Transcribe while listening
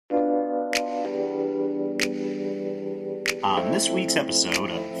On this week's episode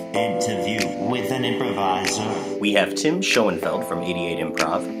of Interview with an Improviser, we have Tim Schoenfeld from 88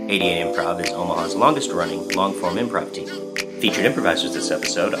 Improv. 88 Improv is Omaha's longest-running, long-form improv team. Featured improvisers this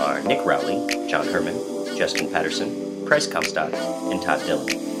episode are Nick Rowley, Jon Herman, Justin Patterson, Comstock, and Todd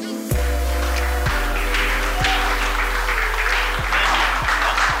Dylan.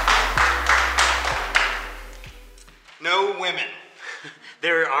 No women.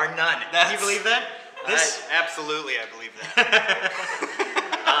 There are none. Can you believe that? Absolutely, I believe that.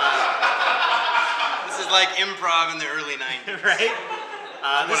 This is like improv in the early 90s. Right?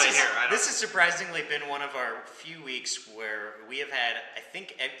 This has surprisingly been one of our few weeks where we have had, I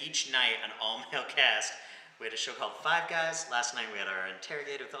think, each night an all-male cast. We had a show called Five Guys. Last night we had our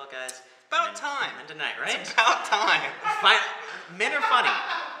Interrogate with All Guys. About time. And tonight, right? It's about time. Men are funny.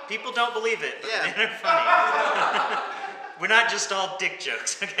 People don't believe it, but yeah. Men are funny. We're not just all dick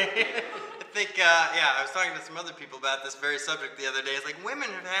jokes, okay? I think, I was talking to some other people about this very subject the other day. It's like women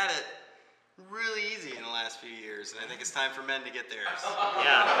have had it really easy in the last few years, and I think it's time for men to get theirs.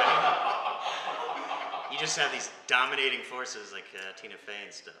 Yeah, right? You just have these dominating forces like Tina Fey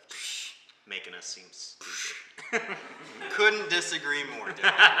and stuff, making us seem stupid. Couldn't disagree more,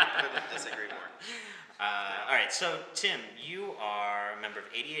 Dylan. Couldn't disagree more. All right, so Tim, you are a member of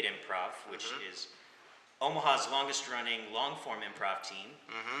 88 Improv, which is Omaha's longest-running long-form improv team.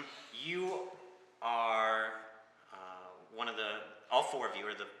 Mm-hmm. You are all four of you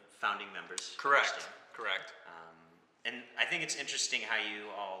are the founding members. Correct. And I think it's interesting how you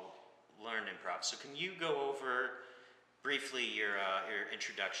all learned improv. So can you go over briefly your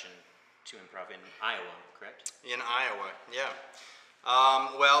introduction to improv in Iowa, correct? In Iowa, yeah.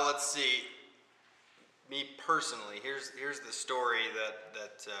 Well, let's see. Me personally, here's the story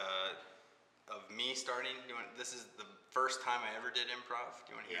that of me starting. This is the first time I ever did improv.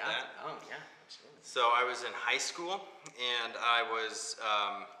 Do you want to hear that? Oh, yeah, absolutely. So I was in high school, and I was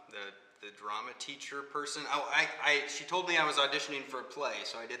the drama teacher person. She told me I was auditioning for a play,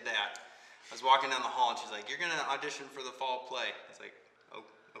 so I did that. I was walking down the hall, and she's like, "You're going to audition for the fall play." I was like, "Oh,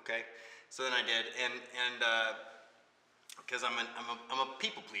 okay." So then I did, and because I'm a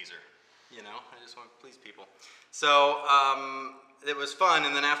people pleaser, I just want to please people. So it was fun,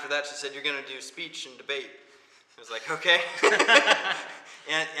 and then after that she said, "You're going to do speech and debate." I was like, "Okay."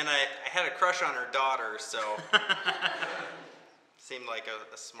 and I had a crush on her daughter, so seemed like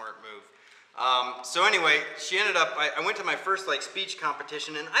a smart move. So anyway, she ended up, I went to my first speech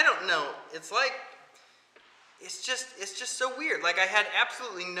competition, and I don't know, it's just so weird. I had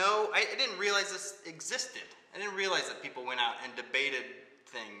absolutely I didn't realize this existed. I didn't realize that people went out and debated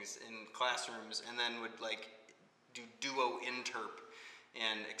things in classrooms and then would do duo interp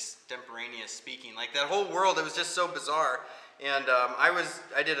and extemporaneous speaking. That whole world, it was just so bizarre. And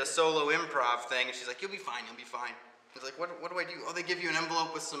I did a solo improv thing, and she's like, "You'll be fine, you'll be fine." I was like, what do I do? Oh, they give you an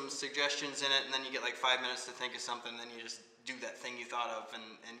envelope with some suggestions in it, and then you get 5 minutes to think of something, and then you just do that thing you thought of, and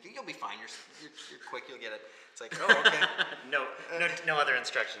you'll be fine. You're quick, you'll get it. It's like, oh, okay. No other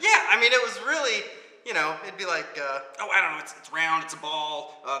instructions. Yeah, I mean, it was really, it'd be like, I don't know, it's round, it's a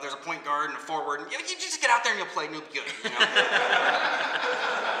ball, there's a point guard and a forward, and you just get out there and you'll play and you'll be good,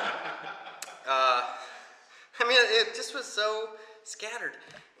 I mean, it just was so scattered.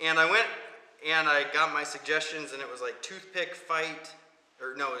 And I went and I got my suggestions, and it was toothpick fight,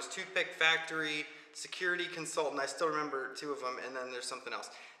 it was toothpick factory, security consultant. I still remember two of them, and then there's something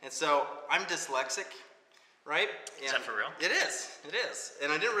else. And so I'm dyslexic, right? Is that for real? It is.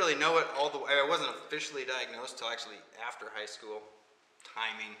 And I didn't really know it all the way. I wasn't officially diagnosed till actually after high school.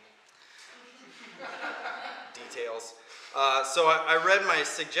 Timing. Details. So I read my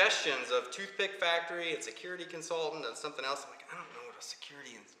suggestions of toothpick factory and security consultant and something else. I'm like, I don't know what a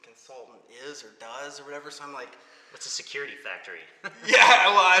security consultant is or does or whatever. So I'm like, what's a security factory? Yeah,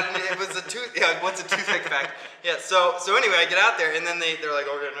 well, it was what's a toothpick factory? Yeah. So anyway, I get out there, and then they're like,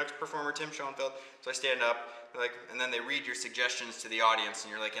 "Okay, next performer, Tim Schoenfeld." So I stand up, and then they read your suggestions to the audience,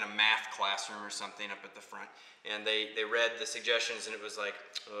 and you're in a math classroom or something up at the front, and they read the suggestions, and it was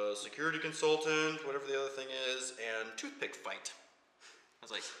security consultant, whatever the other thing is, and toothpick fight. I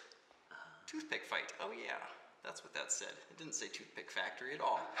was like, toothpick fight? Oh yeah, that's what that said. It didn't say toothpick factory at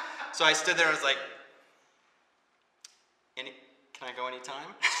all. So I stood there, and I was like, can I go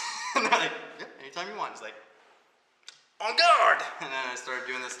anytime? And they're like, yeah, anytime you want. It's like, on guard! And then I started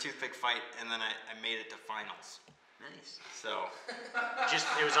doing this toothpick fight, and then I made it to finals. Nice. So.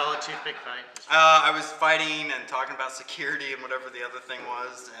 It was all a toothpick fight? I was fighting and talking about security and whatever the other thing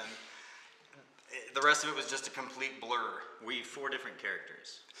was, and the rest of it was just a complete blur. We 4 different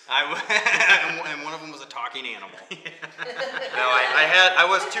characters. And one of them was a talking animal. No, I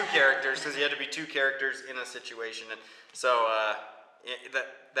was 2 characters because you had to be 2 characters in a situation, and so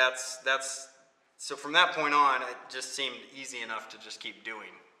so from that point on, it just seemed easy enough to just keep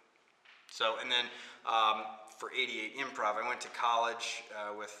doing. So and then for 88 Improv, I went to college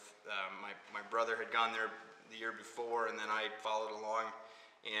with my brother had gone there the year before, and then I followed along.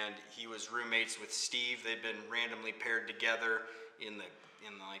 And he was roommates with Steve. They'd been randomly paired together in the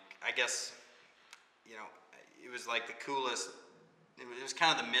like, I guess, you know, it was like the coolest. It was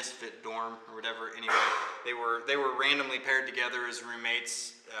kind of the misfit dorm or whatever. Anyway, they were randomly paired together as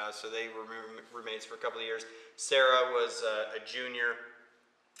roommates. So they were roommates for a couple of years. Sarah was a junior,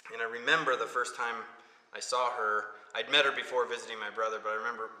 and I remember the first time I saw her. I'd met her before visiting my brother, but I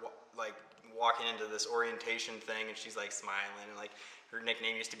remember like walking into this orientation thing, and she's like smiling, and like her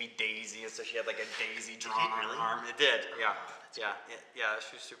nickname used to be Daisy, and so she had like a daisy drawn on her arm. It did, yeah.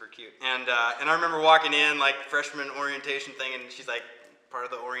 She was super cute. And I remember walking in like freshman orientation thing, and she's like part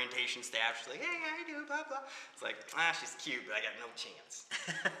of the orientation staff. She's like, "Hey, how you doing?" Blah blah. It's like, she's cute, but I got no chance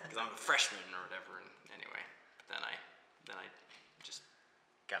because I'm a freshman or whatever. And anyway, then I just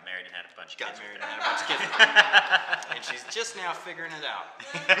got married and had a bunch of kids. And she's just now figuring it out.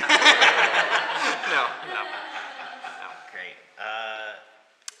 No. Great.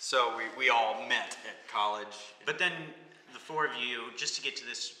 So we all met at college. But then the 4 of you, just to get to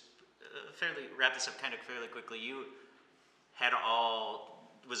this, wrap this up kind of fairly quickly, you had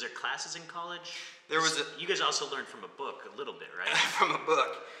was there classes in college? You guys also learned from a book a little bit, right? From a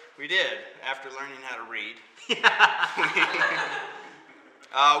book. We did, after learning how to read.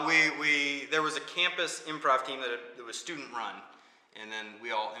 There was a campus improv team that was student run, and then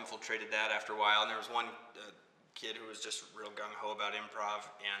we all infiltrated that after a while, and there was one kid who was just real gung-ho about improv,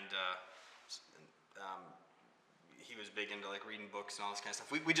 and he was big into like reading books and all this kind of stuff.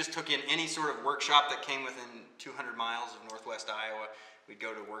 We just took in any sort of workshop that came within 200 miles of Northwest Iowa. We'd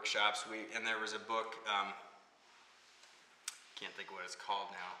go to workshops, and there was a book, can't think of what it's called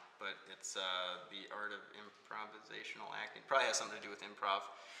now, but it's The Art of Improvisational Acting. Probably has something to do with improv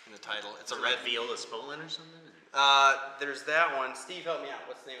in the title. It's a red... Like Viola Spolin or something? There's that one. Steve, help me out.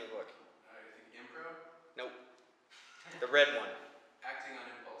 What's the name of the book? I think Improv? Nope. The red one. Acting on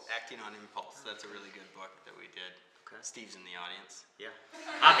Impulse. Acting on Impulse. That's a really good book that we did. Okay. Steve's in the audience. Yeah.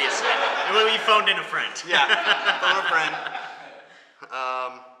 Obviously. Well, you phoned in a friend. Yeah. Phone a friend.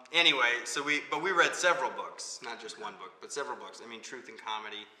 Anyway, but we read several books, not just one book, but several books. I mean, Truth and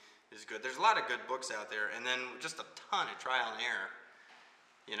Comedy is good. There's a lot of good books out there, and then just a ton of trial and error.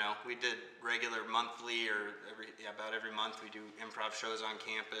 You know, we did regular monthly or about every month we do improv shows on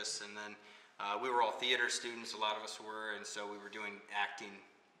campus, and then we were all theater students, a lot of us were, and so we were doing acting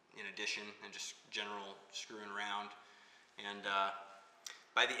in addition and just general screwing around. And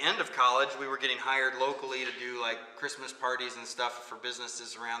by the end of college, we were getting hired locally to do like Christmas parties and stuff for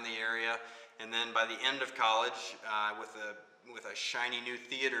businesses around the area. And then by the end of college, with a shiny new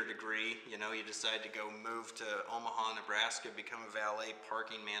theater degree, you know, you decide to go move to Omaha, Nebraska, become a valet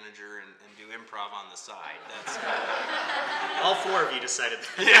parking manager, and do improv on the side. That's all 4 of you decided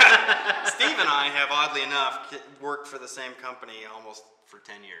that. Yeah. Steve and I have, oddly enough, worked for the same company almost for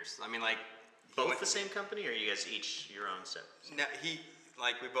 10 years. I mean, like... Both the same company, or you guys each your own set? No,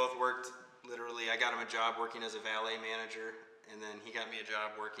 we both worked, literally, I got him a job working as a valet manager, and then he got me a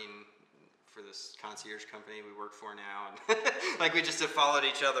job working for this concierge company we work for now, and like we just have followed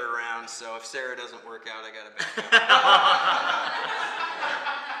each other around, so if Sarah doesn't work out, I gotta back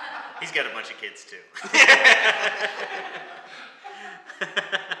up. He's got a bunch of kids too.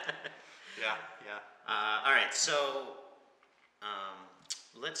 Yeah. All right, so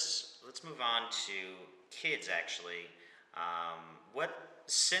let's move on to kids. Actually,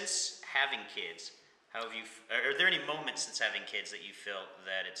 since having kids, how have you? Are there any moments since having kids that you felt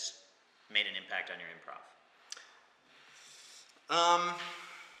that it's made an impact on your improv?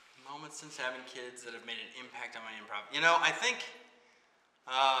 Moments since having kids that have made an impact on my improv. You know, I think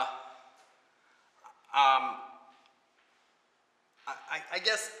I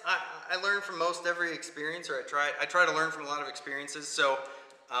guess I learn from most every experience, or I try to learn from a lot of experiences. So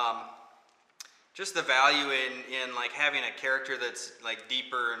just the value in like having a character that's like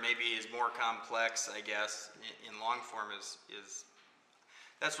deeper and maybe is more complex, I guess, in long form is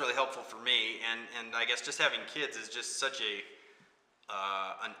that's really helpful for me. And I guess just having kids is just such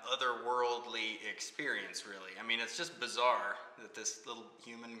an otherworldly experience, really. I mean, it's just bizarre that this little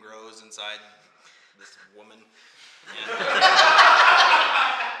human grows inside this woman. And,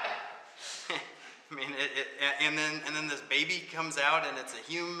 I mean, and then this baby baby comes out and it's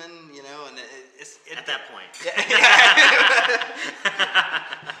a human, you know, and at that point.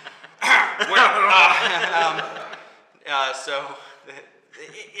 So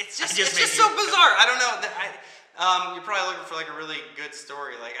it's just so bizarre. I don't know. You're probably looking for like a really good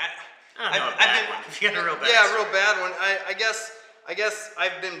story. Like If you got a real bad story. Yeah, a real bad one. I guess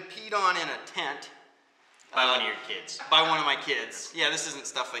I've been peed on in a tent. By one of your kids. By one of my kids. Yeah, this isn't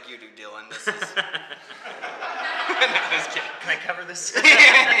stuff like you do, Dylan. This is. No, just kidding. Can I cover this?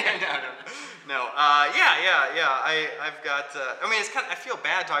 No. I've got. I mean, it's kind of. I feel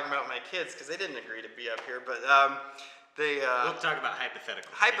bad talking about my kids because they didn't agree to be up here, but they. We'll talk about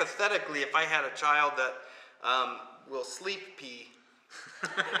hypotheticals. Hypothetically, if I had a child that will sleep pee,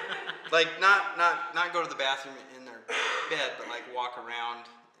 like not go to the bathroom in their bed, but like walk around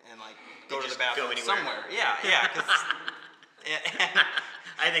and like go to the bathroom somewhere. Yeah.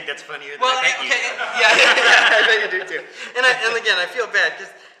 I think that's funnier than I bet you do. I bet you do too. And again, I feel bad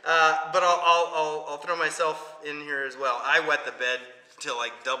because, but I'll throw myself in here as well. I wet the bed to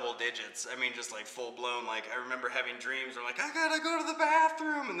like double digits. I mean, just like full blown. Like I remember having dreams where I'm like, I gotta go to the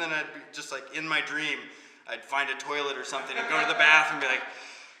bathroom, and then I'd be just like in my dream, I'd find a toilet or something and go to the bathroom and be like,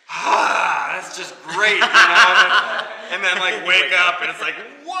 that's just great, you know? And then like wake up and it's like,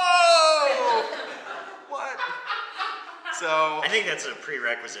 whoa, what? So I think that's a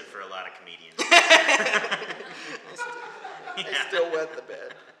prerequisite for a lot of comedians. I still wet the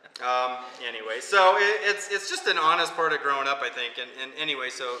bed. Anyway, so it's just an honest part of growing up, I think. And anyway,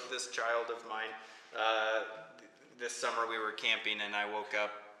 so this child of mine, this summer we were camping and I woke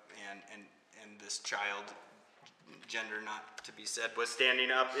up and this child, gender not to be said, was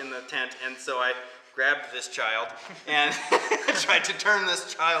standing up in the tent, and so I grabbed this child and tried to turn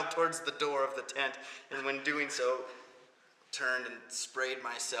this child towards the door of the tent, and when doing so, turned and sprayed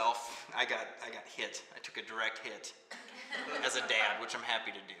myself. I got hit. I took a direct hit as a dad, which I'm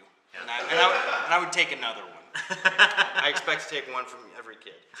happy to do. And I would take another one. I expect to take one from every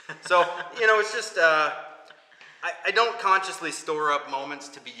kid. So, you know, it's just, I don't consciously store up moments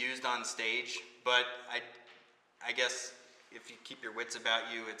to be used on stage, but I guess if you keep your wits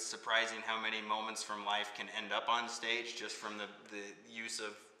about you, it's surprising how many moments from life can end up on stage just from the use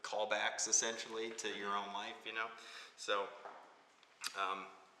of callbacks, essentially, to your own life, you know? So,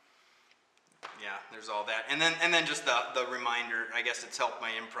 yeah, there's all that. And then just the reminder, I guess it's helped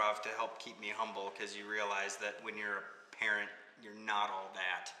my improv to help keep me humble, because you realize that when you're a parent, you're not all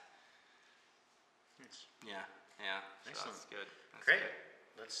that. Nice. Yeah. Excellent. So that's good. That's Great. Good.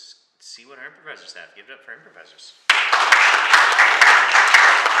 Let's see what our improvisers have. Give it up for improvisers.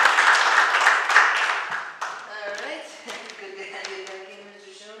 All right. Good to have you back in, Mr.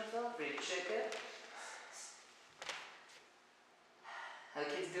 Schoenfeld. Ready to check up? How the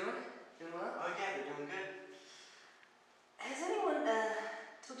kids doing? Doing well? Oh yeah, they're doing good. Has anyone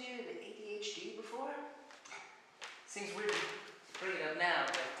told you you had ADHD before? Seems weird to bring it up now,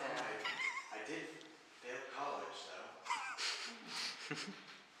 but I did fail college, though.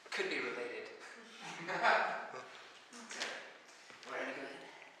 could be related. Right.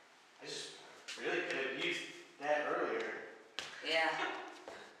 I just really could have used that earlier. Yeah.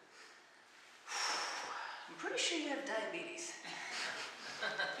 I'm pretty sure you have diabetes.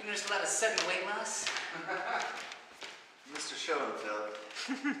 You noticed a lot of sudden weight loss? Mr. Schoenfeld,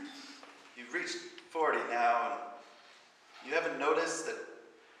 you've reached 40 now, and you haven't noticed that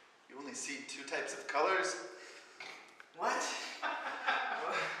you only see 2 types of colors? What?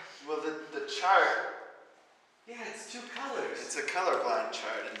 Well, the chart, Yeah, it's 2 colors. it's a colorblind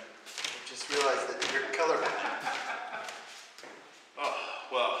chart, and I just realized that you're colorblind. Oh,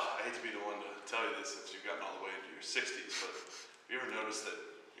 well, I hate to be the one to tell you this since you've gotten all the way into your 60s, but have you ever noticed that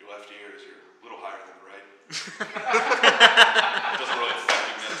your left ear is a little higher than the right? It doesn't really affect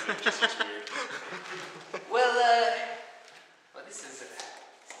you mentally, it just looks weird. Well, this is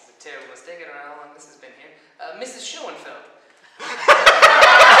a terrible mistake. I don't know how long this has been here. Mrs. Schoenfeld. I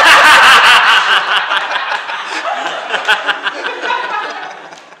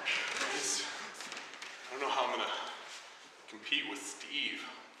don't know how I'm gonna compete with Steve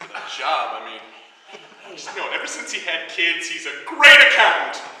for that job. I mean, just know, ever since he had kids, he's a great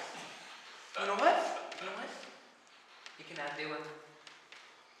accountant. You know what? You can outdo him.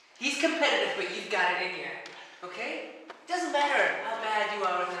 He's competitive, but you've got it in you. Okay? It doesn't matter how bad you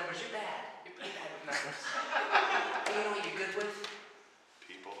are with numbers. You're bad. You're pretty bad with numbers. But you know what you're good with?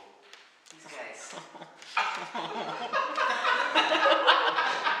 People. These guys.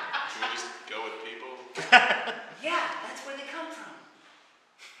 Can we just go with people? Yeah, that's where they come from.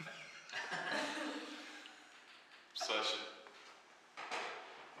 So I should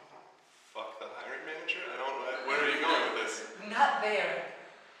fuck the hiring manager? I don't know. Where are you going with this? there.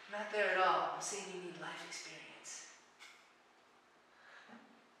 Not there at all. I'm saying you need life experience.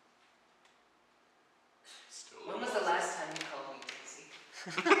 When was the last time you called me Daisy?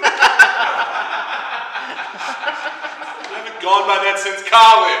 I haven't gone by that since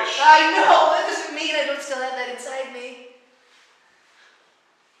college. I know. That doesn't mean I don't still have that inside me.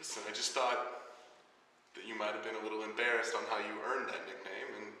 Listen, I just thought that you might have been a little embarrassed on how you earned that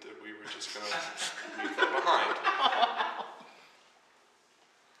nickname, and that we were just going to leave that behind.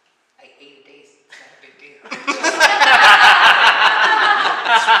 I ate a daisy. It's not a big deal.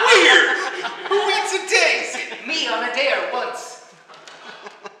 It's weird. Who eats a daisy? Me on a dare once.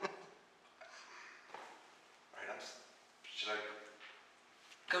 Should I?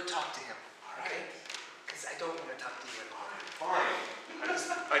 Go talk to him. Okay? Because I don't want to talk to you anymore. Fine.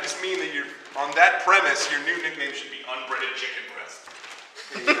 I just mean that you're on that premise. Your new nickname should be unbreaded chicken breast.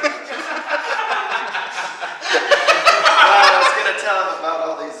 Well, I was gonna tell him about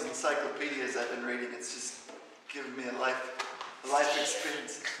all these encyclopedias I've been reading. It's just giving me a life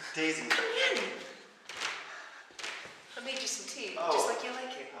experience. Daisy. I made you some tea, Oh. just like you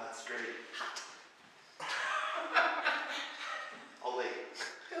like it. Oh, that's great. Hot. I'll wait.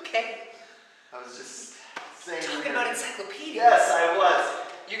 Okay. I was just saying. Talking about encyclopedias. Yes, I was.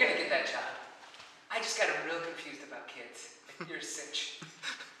 You're gonna get that job. I just got real confused about kids. You're a cinch.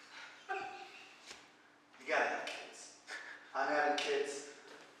 You gotta have kids. I'm having kids.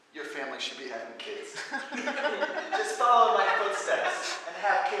 Your family should be having kids. Just follow my footsteps and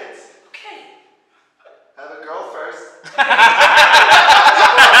have kids. Okay. Have a girl first.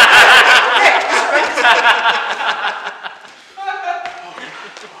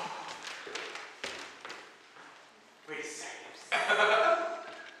 Wait a second.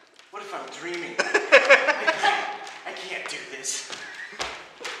 What if I'm dreaming? I can't do this.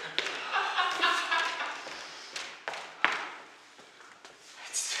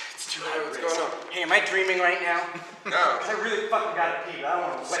 It's too high What's risk. going on? Hey, am I dreaming right now? No. Because I really fucking gotta pee, but I don't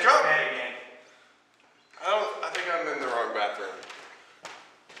want to wet Scott. the bed again. I think I'm in the wrong bathroom.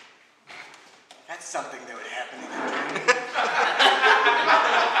 That's something that would happen in a dream.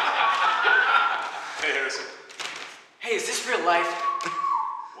 Hey, Harrison. Hey, is this real life?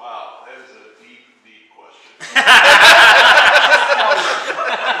 Wow, that is a deep, deep question.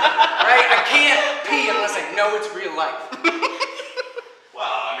 Right? I can't pee unless I know it's real life. Well,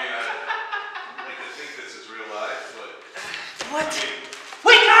 I mean, I like to think this is real life, but What? I mean,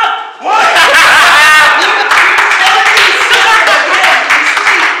 Wake up! what?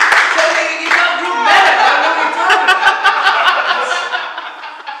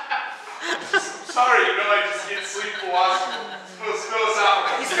 Sorry, you know I just get sleep philosophical.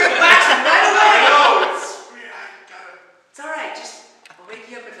 He's relaxing right away. I know, it's weird. I gotta. It's all right. I'll wake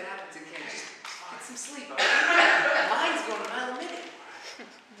you up if it happens again. Just get some sleep, all right? Mine's going a mile a minute.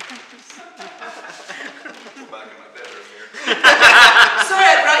 Go back in my bedroom here. Sorry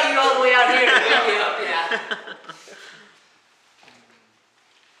I brought you all the way out here to wake you up, yeah.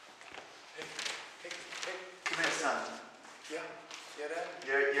 Come here, son. Yeah, Dad.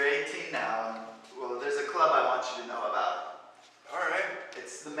 You're 18 now, and well, there's a club I want you to know about. All right.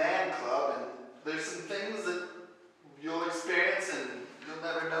 It's the Man Club, and there's some things that you'll experience and you'll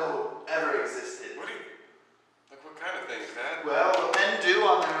never know ever existed. What do you? Like, what kind of things, Dad? Well, what men do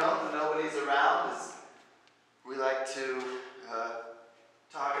on their own when nobody's around is we like to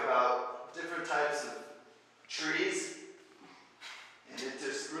talk about different types of trees, and it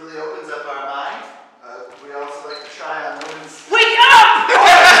just really opens up our mind. We also like to try on women's. Wake up!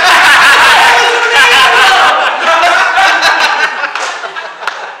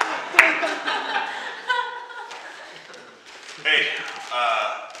 Hey,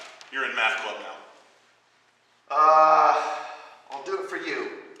 you're in math club now. I'll do it for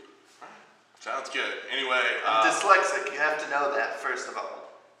you. Sounds good. Anyway, I'm dyslexic. You have to know that first of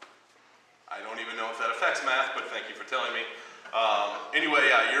all. I don't even know if that affects math, but thank you for telling me. Anyway,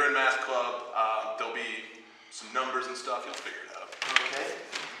 yeah, you're in math club. There'll be some numbers and stuff. You'll figure it out. Okay.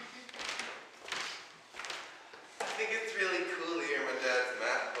 I think it's really cool to hear my dad's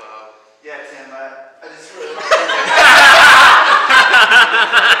math club. Yeah, Tim. I just really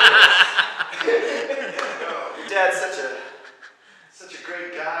Your dad's such a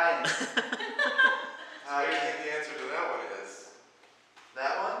great guy. And, I think the answer to that one is.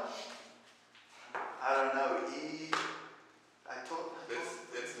 that one? I don't know.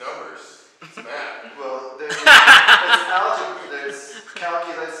 It's numbers. It's math. Well, there's algebra, there's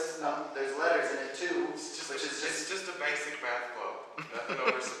calculus, there's letters in it too, It's just a basic math club. Nothing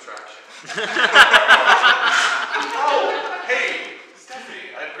over subtraction. Oh, hey,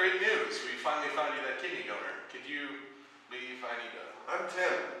 Stephanie, I have great news. We finally found you that kidney donor. Could you leave? I I need to I'm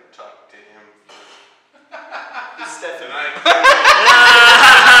Tim. talk to him. This is Stephanie.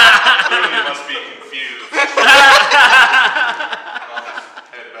 Clearly you must be confused. I'll just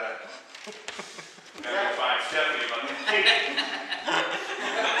head back. And we'll find Stephanie about the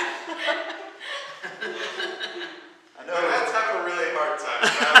I know Dad's having a really hard time.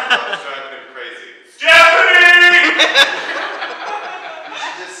 Dad's driving him crazy. Stephanie! You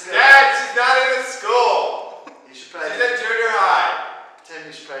should just go. Dad, she's not in school. You should probably. She's in junior high. Tim,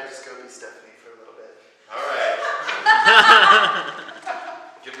 you should probably just go be Stephanie for a little bit. All right.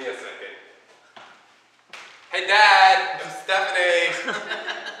 Give me a second. Hey, Dad. I'm Stephanie.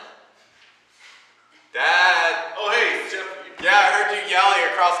 Dad. Oh, hey, Stephanie. Yeah, I heard you yelling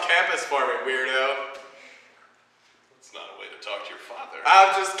across campus for me, weirdo. That's not a way to talk to your father.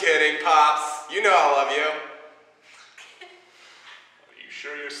 I'm just kidding, Pops. You know I love you. Are you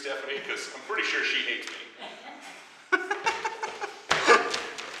sure you're Stephanie? Because I'm pretty sure she hates me.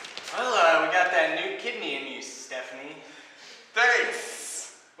 Well, we got that new kidney in you, Stephanie.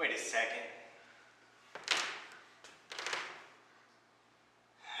 Thanks. Wait a second.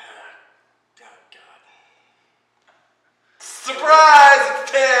 Oh, God. Surprise,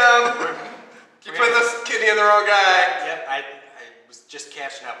 it's Tim. You put this kidney in the wrong guy. Yep, I was just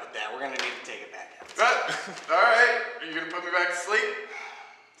catching up with that. We're going to need to take it back out. All right. Are you going to put me back to sleep?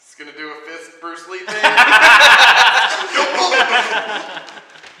 Just going to do a fist Bruce Lee thing?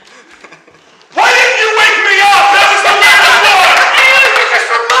 Why didn't you wake me up? That was the weirdest one! You just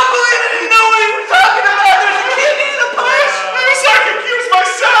were mumbling. I didn't know what you were talking about. There's a kidney in the punch. I was so confused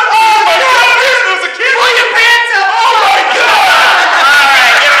myself. Oh my God! There was a kid. Pull your pants up. Oh my God!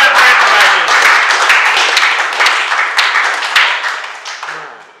 Alright, give it up for improvisers.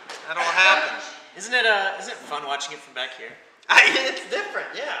 That all happens. Isn't it fun watching it from back here? It's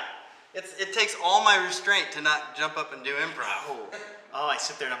different, yeah. It takes all my restraint to not jump up and do improv. Oh, I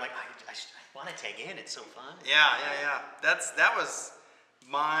sit there and I'm like, I want to tag in. It's so fun. Yeah. That was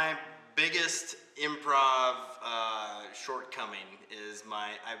my biggest improv shortcoming. Is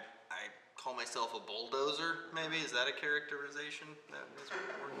I call myself a bulldozer. Maybe is that a characterization? That is,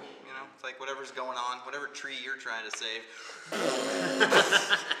 it's like whatever's going on, whatever tree you're trying to save.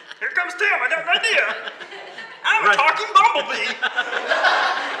 Here comes Tim. I got an idea. I'm a talking bumblebee.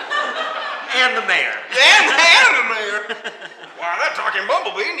 And the mayor. And the mayor. Wow, that talking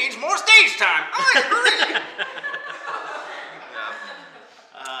bumblebee needs more stage time. I agree.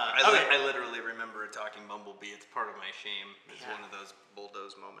 I literally remember a talking bumblebee. It's part of my shame. It's one of those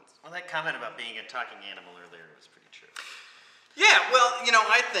bulldoze moments. Well, that comment about being a talking animal earlier was pretty true. Yeah, well,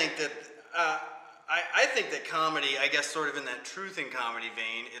 I think that I think that comedy, I guess, sort of in that truth in comedy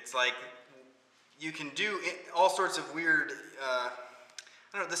vein, it's like you can do all sorts of weird.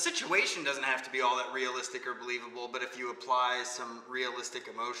 I don't know, the situation doesn't have to be all that realistic or believable, but if you apply some realistic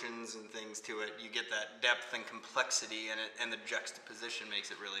emotions and things to it, you get that depth and complexity in it, and the juxtaposition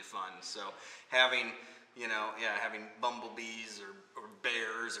makes it really fun. So having bumblebees or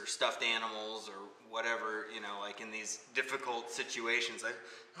bears or stuffed animals or whatever, like in these difficult situations,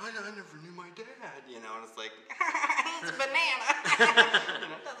 I never knew my dad, and it's like, it's a banana.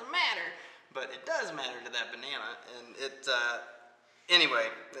 It doesn't matter. But it does matter to that banana, and it, anyway,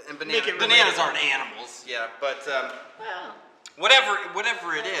 and bananas aren't animals, yeah, but, well,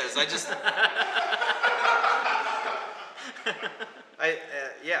 whatever it is, I just,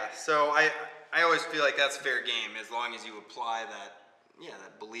 so I always feel like that's fair game, as long as you apply that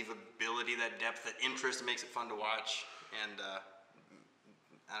believability, that depth, that interest, makes it fun to watch, and,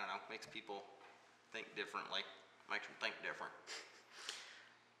 I don't know, makes people think different, makes them think different.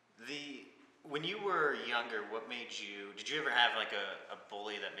 When you were younger, did you ever have like a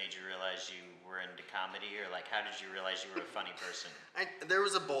bully that made you realize you were into comedy, or like how did you realize you were a funny person? There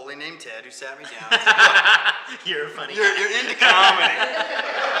was a bully named Ted who sat me down. You're a funny guy. You're into comedy.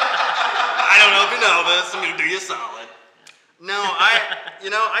 I don't know if you know this. I'm gonna do you solid. No,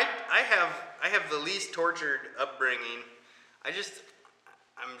 I have the least tortured upbringing. I'm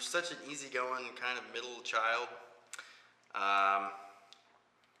such an easygoing kind of middle child.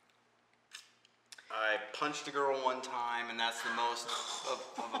 I punched a girl one time, and that's the most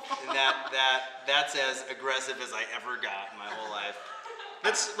that's as aggressive as I ever got in my whole life.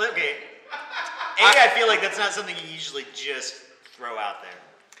 That's okay. I feel like that's not something you usually just throw out there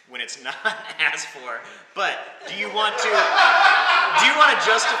when it's not asked for. But do you want to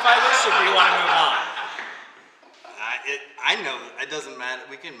justify this, or do you want to move on? I know it doesn't matter.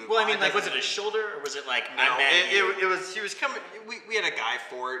 We can move. Well, on. I mean, like, was it a shoulder, or was it like? No, it was. She was coming. We had a guy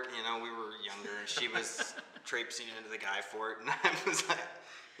fort. We were younger, and she was traipsing into the guy fort, and I was like,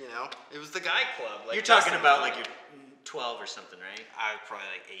 it was the guy club. Like, you're talking about like your 12 or something, right? I was probably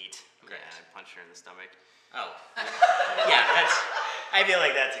like 8. Okay. Yeah, I punched her in the stomach. Oh. Yeah, I feel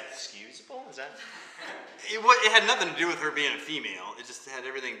like that's excusable. Is that? It had nothing to do with her being a female. It just had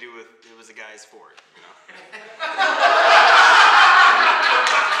everything to do with it was a guy's sport, you know.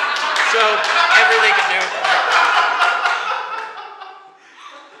 So everything to do with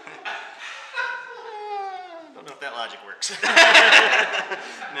I don't know if that logic works.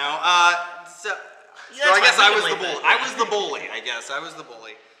 No, so Yeah, I guess I was fine. the bully. I was the bully. I guess I was the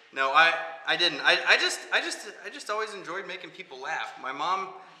bully. No, I didn't. I just always enjoyed making people laugh. My mom,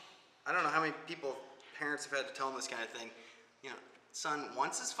 I don't know how many parents have had to tell them this kind of thing. You know, son,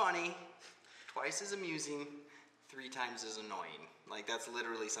 once is funny, twice is amusing, 3 times is annoying. Like that's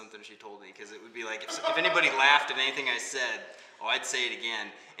literally something she told me because it would be like if anybody laughed at anything I said, I'd say it again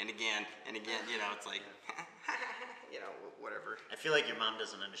and again and again. You know, it's like, you know, whatever. I feel like your mom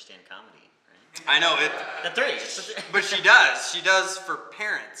doesn't understand comedy, right? I know it. The 3. But she does. She does for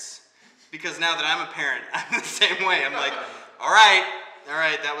parents. Because now that I'm a parent, I'm the same way. I'm like, all right,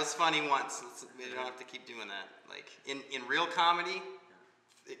 that was funny once. We don't have to keep doing that. Like in real comedy,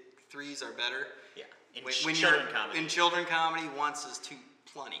 3s are better. Yeah. In children comedy, once is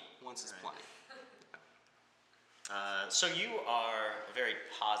plenty. Once is plenty. So you are a very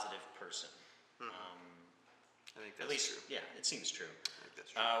positive person. I think that's at least, true. Yeah, it seems true. I think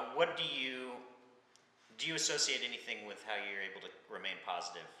that's true. What do you associate anything with how you're able to remain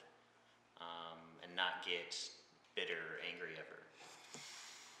positive and not get bitter or angry ever?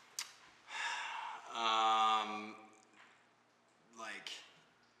 Like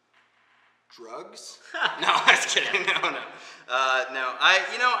drugs? No, I was kidding. No.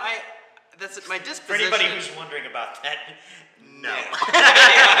 No. That's my disposition. For anybody who's wondering about that, no.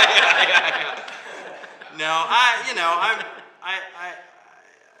 Yeah. No,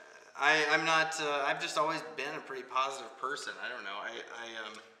 I'm not. I've just always been a pretty positive person. I don't know.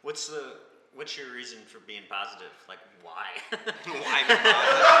 What's your reason for being positive? Like, why? Why be positive?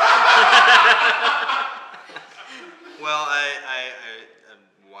 Well,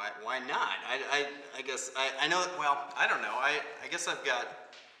 why not? I guess I know. Well, I don't know. I guess I've got.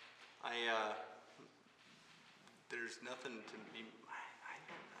 There's nothing to be.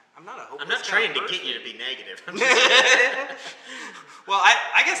 I'm not a hopeless. I'm not trying to get you to be negative. Well,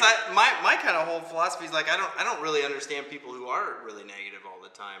 I guess my kind of whole philosophy is like I don't really understand people who are really negative all the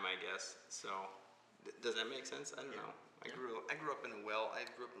time. I guess so. Does that make sense? I don't know. I grew up in I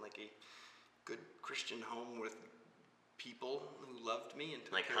grew up in like a good Christian home with people who loved me and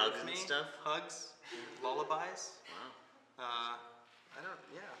took like care hugs of me. and stuff. Hugs, lullabies. Wow.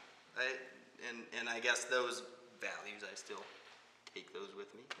 And I guess those values I still take those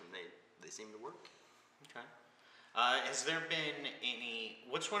with me, and they seem to work. Okay. Has there been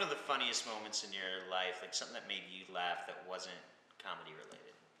what's one of the funniest moments in your life, like something that made you laugh that wasn't comedy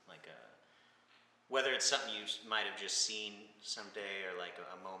related? Like whether it's something you might have just seen someday or like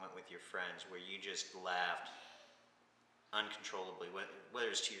a moment with your friends where you just laughed uncontrollably, whether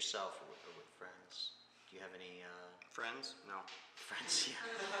it's to yourself or with friends. Do you have any... Friends? No. Friends, yeah.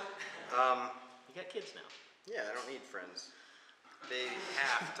 You got kids now. Yeah, I don't need friends. They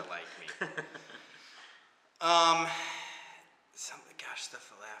have to like me.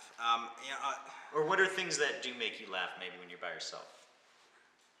 Stuff to laugh. Or what are things that do make you laugh maybe when you're by yourself?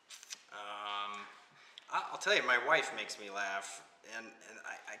 I'll tell you, my wife makes me laugh, and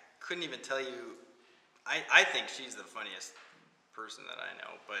I couldn't even tell you. I think she's the funniest person that I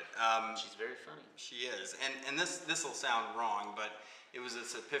know, but she's very funny. She is, and this will sound wrong, but it was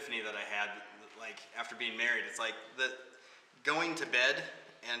this epiphany that I had, like after being married. It's like the going to bed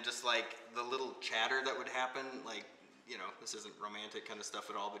and just like the little chatter that would happen, like this isn't romantic kind of stuff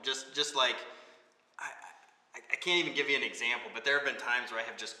at all, but just like I can't even give you an example, but there have been times where I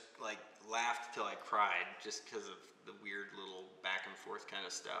have just like laughed till I cried just because of the weird little back and forth kind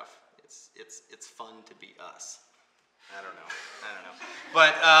of stuff. It's fun to be us. I don't know.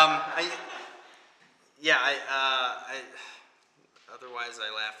 But otherwise I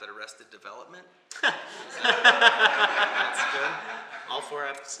laughed at Arrested Development. That's good. All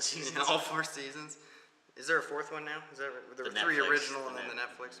 4 seasons. All 4 seasons. Is there a 4th one now? There were 3 original and then the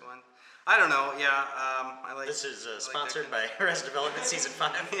Netflix one. I don't know. Yeah, I like. This is sponsored by Arrested Development season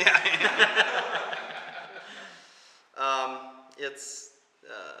 5. Yeah. It's.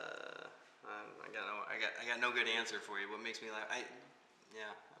 I got no good answer for you. What makes me laugh? I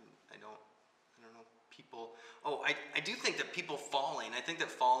don't know. People. Oh, I do think that people falling. I think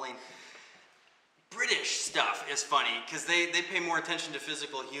that falling British stuff is funny because they pay more attention to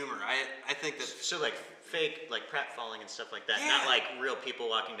physical humor. I think that. So like fake, like pratfalling and stuff like that, Yeah. not like real people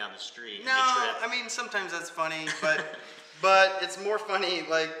walking down the street. No, and they trip. I mean sometimes that's funny, but it's more funny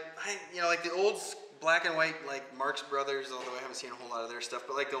like like the old black and white like Marx Brothers, although I haven't seen a whole lot of their stuff,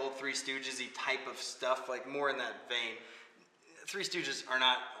 but like the old Three Stooges-y type of stuff, like more in that vein. Three Stooges are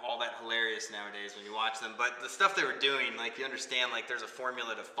not all that hilarious nowadays when you watch them, but the stuff they were doing, like you understand, like there's a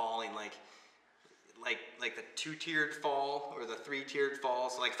formula to falling, like the 2-tiered fall or the 3-tiered fall.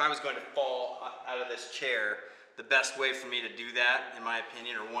 So like if I was going to fall out of this chair, the best way for me to do that, in my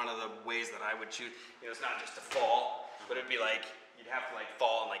opinion, or one of the ways that I would choose, it's not just to fall, but it'd be like you'd have to like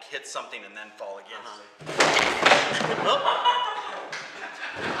fall and like hit something and then fall again.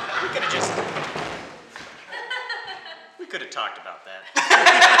 We could have just. We could have talked about that.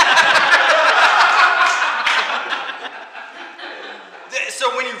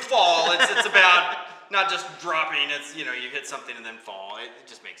 So when you fall, it's about not just dropping. It's you hit something and then fall. It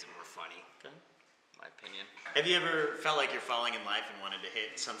just makes it more funny. Okay. In my opinion. Have you ever felt like you're falling in life and wanted to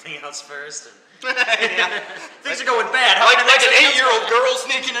hit something else first? And Yeah. things are going bad. Like an 8-year-old girl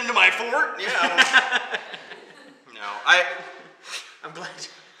sneaking into my fort. Yeah. No, I'm glad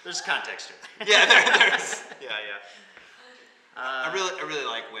there's context to it. Yeah, there's. Yeah. I really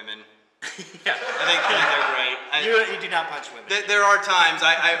like women. Yeah. I think they're great. You do not punch women. There are times,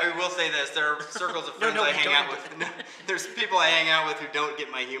 I will say this, there are circles of friends No, I hang don't out with. There's people I hang out with who don't get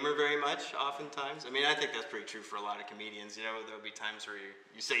my humor very much, oftentimes. I mean, I think that's pretty true for a lot of comedians. There'll be times where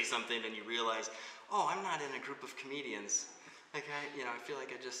you say something and you realize, oh, I'm not in a group of comedians. Like, I feel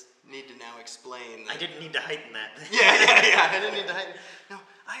like I just need to now explain that. I didn't need to heighten that. Yeah, I didn't need to heighten. No,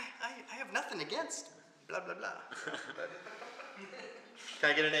 I have nothing against blah, blah, blah. Can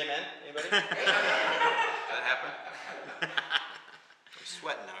I get an amen? Anybody? That happen? I'm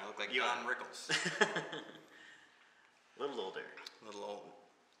sweating now. I look like Don Rickles. A little older. A little old.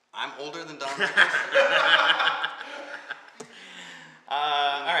 I'm older than Don Rickles?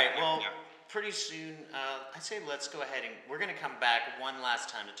 All right, well, pretty soon, I say let's go ahead and we're going to come back one last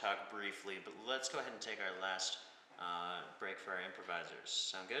time to talk briefly, but let's go ahead and take our last break for our improvisers.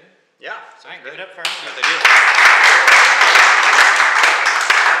 Sound good? Yeah. All right, give it up for them. See what they do.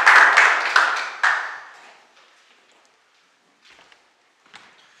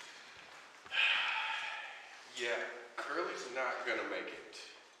 Yeah, Curly's not gonna make it.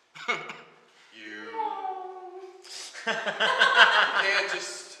 You can't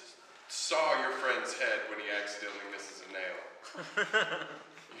just saw your friend's head when he accidentally misses a nail. You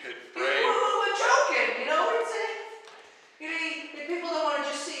hit brain. We're joking, people don't want to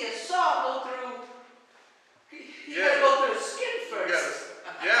just see a saw go through. You gotta go through the skin first.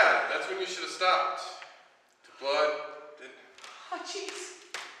 Yeah, that's when you should have stopped. The blood. Oh, jeez.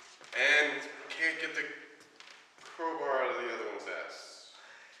 And can't get the crowbar out of the other one's ass.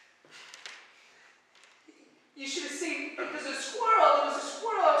 You should have seen, because there was a squirrel,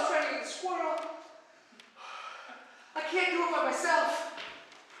 I was trying to get the squirrel. I can't do it by myself.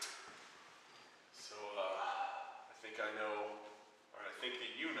 So, I think I know, or I think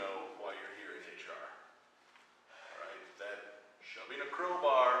that you know why you're here in HR. Alright, that shoving a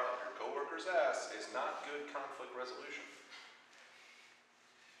crowbar up your coworker's ass is not good conflict resolution.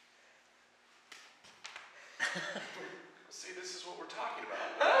 See, this is what we're talking about.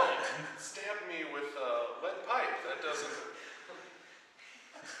 Stab me with lead pipe. That doesn't...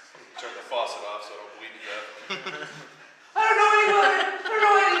 Turn the faucet off so I don't bleed to death. I don't know any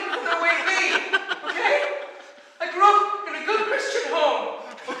other way to be, okay? I grew up in a good Christian home,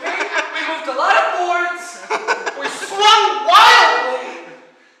 okay? We moved a lot of boards. We swung wildly.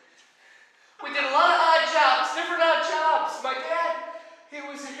 We did a lot of odd jobs, different odd jobs. My dad, he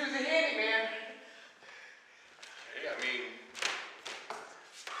was a handyman. Hey, I mean,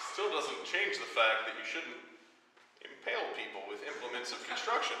 still doesn't change the fact that you shouldn't impale people with implements of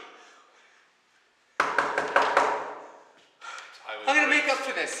construction. I'm gonna make up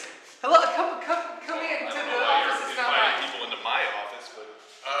for this. Hello, come in to the office. It's not mine. People into my office, but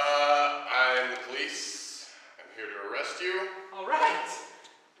I'm the police. I'm here to arrest you. All right.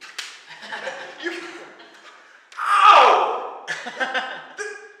 Ow!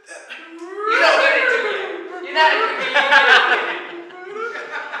 You don't get it, do you? You're not a comedian.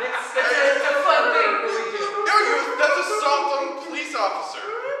 It's a fun thing that we do. No, that's assault on a police officer.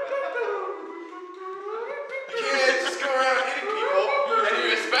 You can't just go around hitting people, and you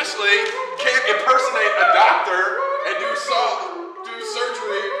especially can't impersonate a doctor and do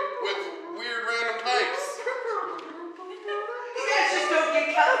surgery with weird random pipes. You guys just don't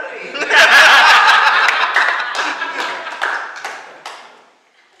get comedy.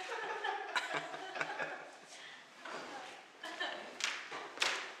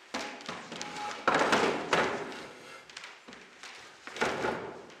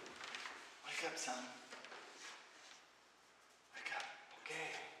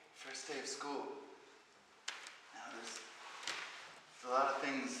 day of school. Now, there's a lot of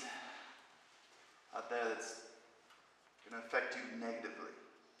things out there that's going to affect you negatively.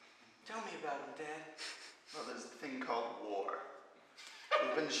 Tell me about them, Dad. Well, there's a thing called war.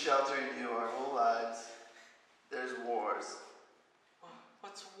 We've been sheltering you our whole lives. There's wars.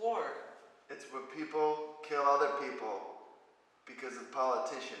 What's war? It's where people kill other people because of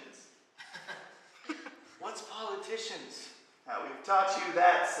politicians. What's politicians? Now, we've taught you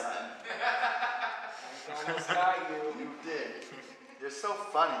that, son. I almost got you. You did. You're so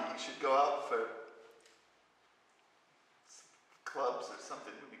funny. You should go out for clubs or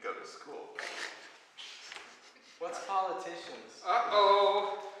something when you go to school. What's politicians?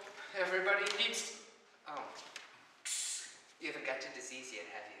 Uh-oh. Everybody needs... Oh. You haven't got your disease yet,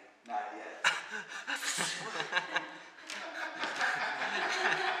 have you? Not yet.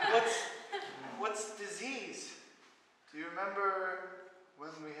 What's disease? Do you remember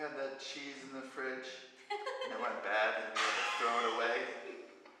when we had that cheese in the fridge and it went bad and we had to throw it away?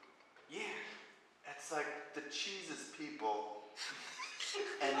 Yeah. It's like the cheese is people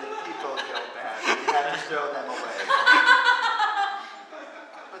and the people go bad and you have to throw them away.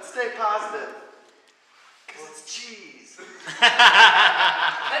 But stay positive, because it's cheese.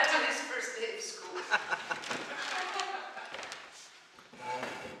 Cut to his first day of school.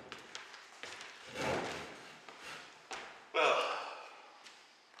 Well,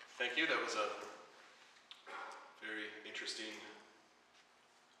 thank you. That was a very interesting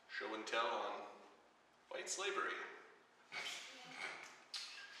show and tell on white slavery.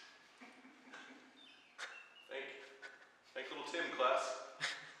 Thank little Tim, class,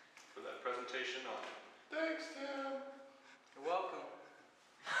 for that presentation on. Thanks, Tim. You're welcome.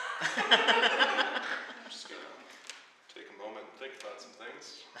 I'm just gonna take a moment and think about some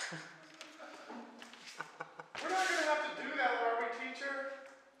things. We're not gonna have to do that, are we, teacher?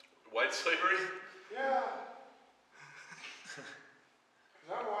 White slavery? Yeah. 'Cause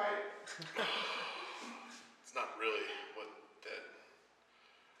I'm white. It's not really what that.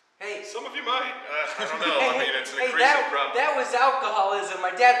 Hey. Some of you might. I don't know. I mean, it's an increasing problem. That was alcoholism.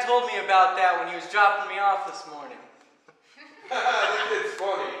 My dad told me about that when he was dropping me off this morning. It's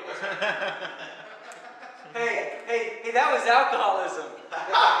funny. Hey, that was alcoholism.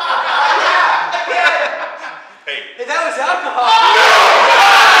 Hey, that was alcoholism.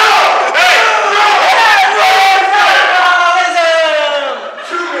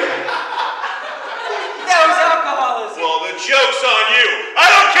 That was alcoholism. Well, the joke's on you. I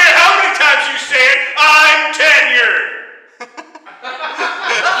don't care how many times you say it. I'm tenured.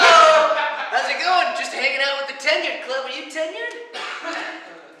 How's it going? Just hanging out with the tenured club. Are you tenured?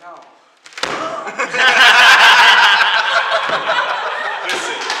 No.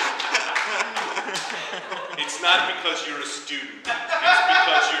 Listen, it's not because you're a student. It's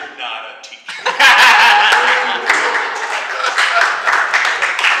because you're not a teacher.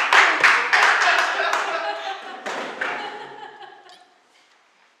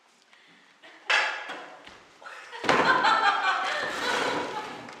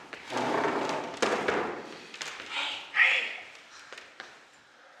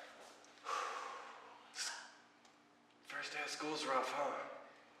 First day of school's rough, huh?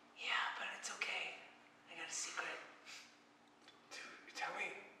 Yeah, but it's okay. I got a secret. Dude, tell me.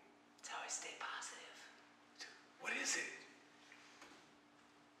 It's how I stay positive. Dude, what is it?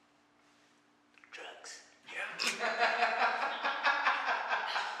 Drugs. Yeah?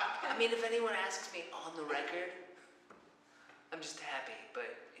 I mean, if anyone asks me on the record, I'm just happy.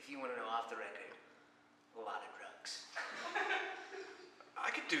 But if you want to know off the record, a lot of drugs. I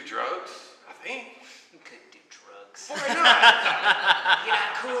could do drugs, I think. You could do drugs. Why not? You're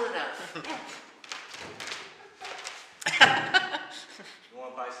not cool enough. You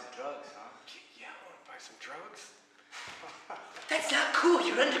want to buy some drugs, huh? Yeah, I want to buy some drugs. That's not cool.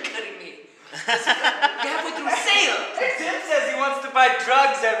 You're undercutting me. You're halfway through a sale. Tim says he wants to buy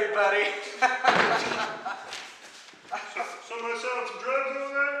drugs, everybody. Somebody selling some drugs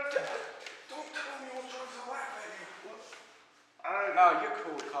over there? Don't tell me what drugs I'll laugh at you. No, you're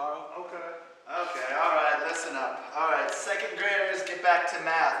cool, Carl. Okay. Okay, all right, listen up. All right, second graders, get back to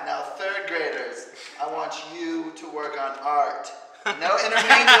math. Now, third graders, I want you to work on art. No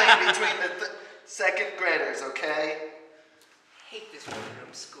intermingling between the second graders, okay? I hate this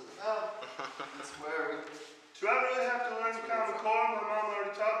one-room school. Well, that's where we... Do I really have to learn Common Core? My mom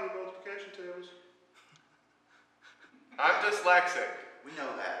already taught me multiplication tables. I'm dyslexic. We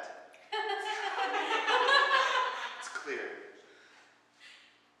know that. It's clear.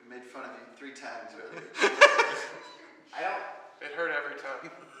 We made fun of you 3 times earlier. It hurt every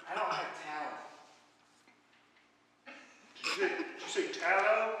time. I don't have talent. Did you say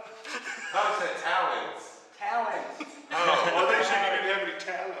tallow?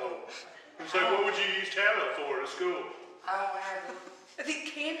 So what would you use tallow for at school? I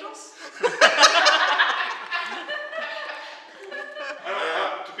think candles? To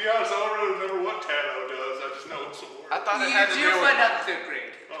be honest, I don't really remember what tallow does. I just know it's a word. I thought it had to do You with... find out in 3rd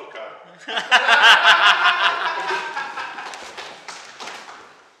grade. Okay.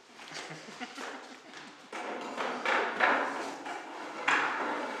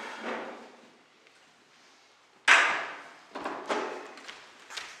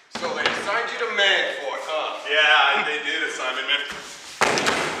 So they assigned you to man for it, huh? Yeah, they did assign me, man.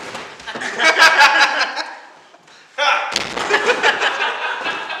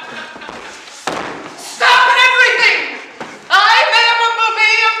 Stop everything! I am a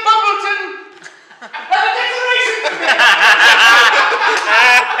movie of Bumbleton! Have a declaration to make!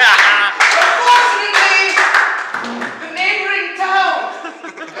 Unfortunately, the neighboring town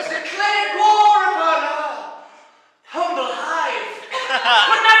has declared war upon our humble hive.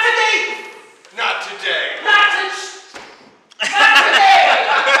 But not today! Not today. Not today!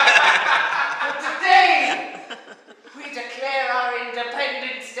 But today, we declare our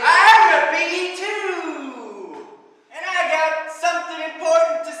independence day. I'm a bee too! And I got something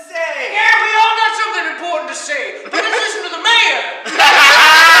important to say! Yeah, we all got something important to say, but let's listen to the mayor.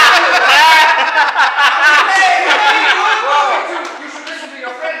 Hey, you should listen to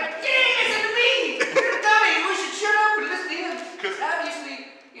your friend. Yeah, listen to me. You're a dummy. We should shut up and listen to him. Obviously,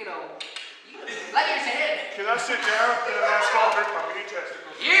 you like his head. Can I sit down and I start hurting my pee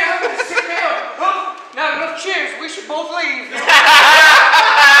testicles? Yeah, I'm gonna sit down. Oh, not enough chairs. We should both leave. Yes,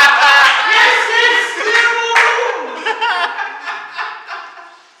 still room.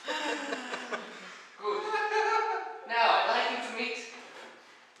 Good. Now I'd like you to meet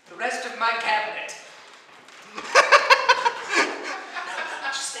the rest of my cabinet.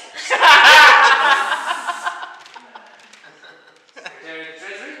 There in the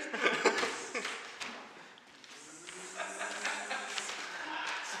treasury.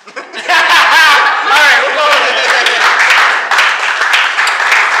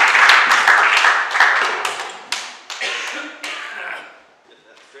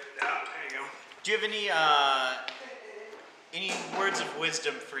 Do you have any words of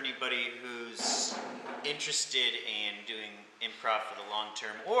wisdom for anybody who's interested in doing improv for the long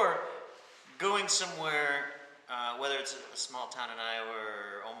term, or going somewhere, whether it's a small town in Iowa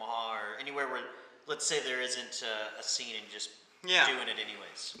or Omaha or anywhere where, let's say, there isn't a scene and just doing it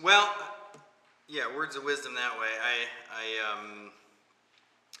anyways? Well, yeah, words of wisdom that way. I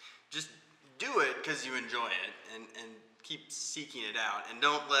just do it because you enjoy it, and keep seeking it out, and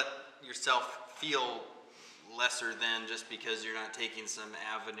don't let yourself feel lesser than just because you're not taking some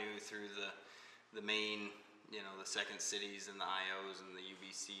avenue through the main, the second cities and the IOs and the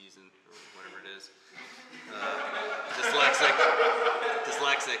UBCs and whatever it is.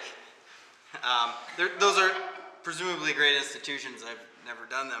 Dyslexic. Those are presumably great institutions. I've never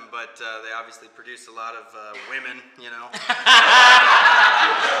done them, but they obviously produce a lot of women,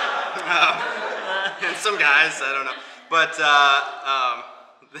 and some guys, I don't know. But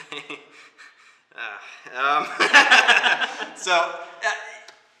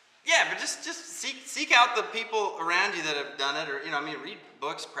but just seek out the people around you that have done it, or read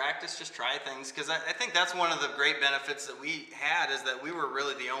books, practice, just try things, because I think that's one of the great benefits that we had, is that we were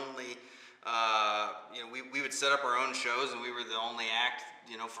really the only. We would set up our own shows, and we were the only act,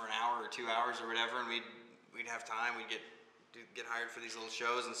 for an hour or 2 hours or whatever, and we'd have time. We'd get hired for these little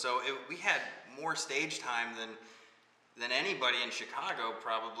shows, and so we had more stage time than anybody in Chicago,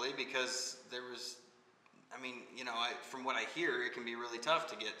 probably, because there was, from what I hear, it can be really tough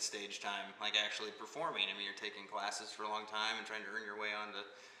to get stage time, like actually performing. You're taking classes for a long time and trying to earn your way onto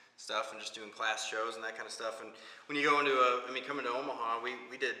stuff and just doing class shows and that kind of stuff. And when you go into coming to Omaha, we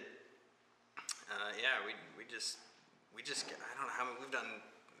did, we just, I don't know how many, we've done,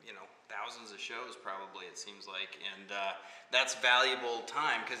 thousands of shows probably, it seems like, and that's valuable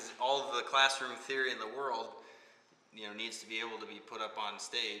time, because all of the classroom theory in the world, needs to be able to be put up on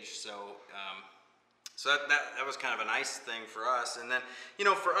stage. So that was kind of a nice thing for us. And then,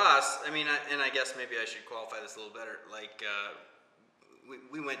 for us, and I guess maybe I should qualify this a little better. Like,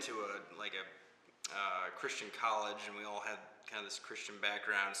 we went to a Christian college, and we all had kind of this Christian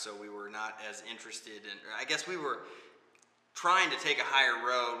background, so we were not as interested in, I guess we were trying to take a higher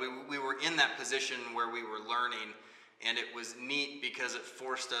road. We were in that position where we were learning, and it was neat because it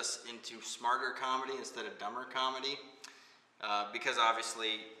forced us into smarter comedy instead of dumber comedy. Because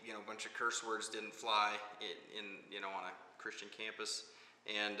obviously, a bunch of curse words didn't fly on a Christian campus,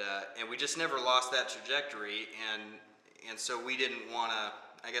 and we just never lost that trajectory, and so we didn't want to.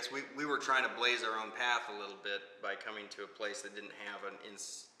 I guess we were trying to blaze our own path a little bit by coming to a place that didn't have an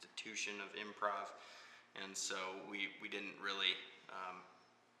institution of improv, and so we didn't really.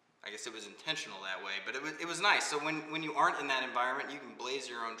 I guess it was intentional that way, but it was nice. So when you aren't in that environment, you can blaze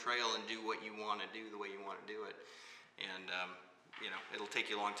your own trail and do what you want to do the way you want to do it, and it'll take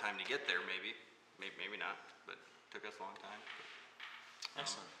you a long time to get there. Maybe not, but it took us a long time.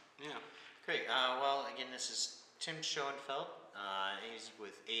 Excellent. Yeah. Great. Well, again, this is Tim Schoenfeld. He's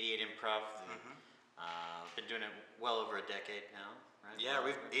with 88 Improv. Been doing it well over a decade now, right? Yeah,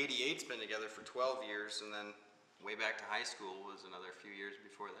 88's been together for 12 years, and then way back to high school was another few years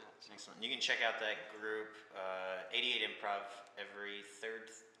before that. So. Excellent. You can check out that group, 88 Improv, every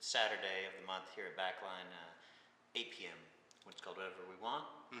third Saturday of the month here at Backline, 8 p.m. What's called Whatever We Want.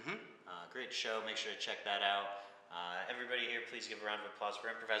 Great show. Make sure to check that out. Everybody here, please give a round of applause for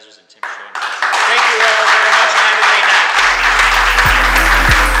Improvisers and Tim Schoenfeld. Thank you all very much.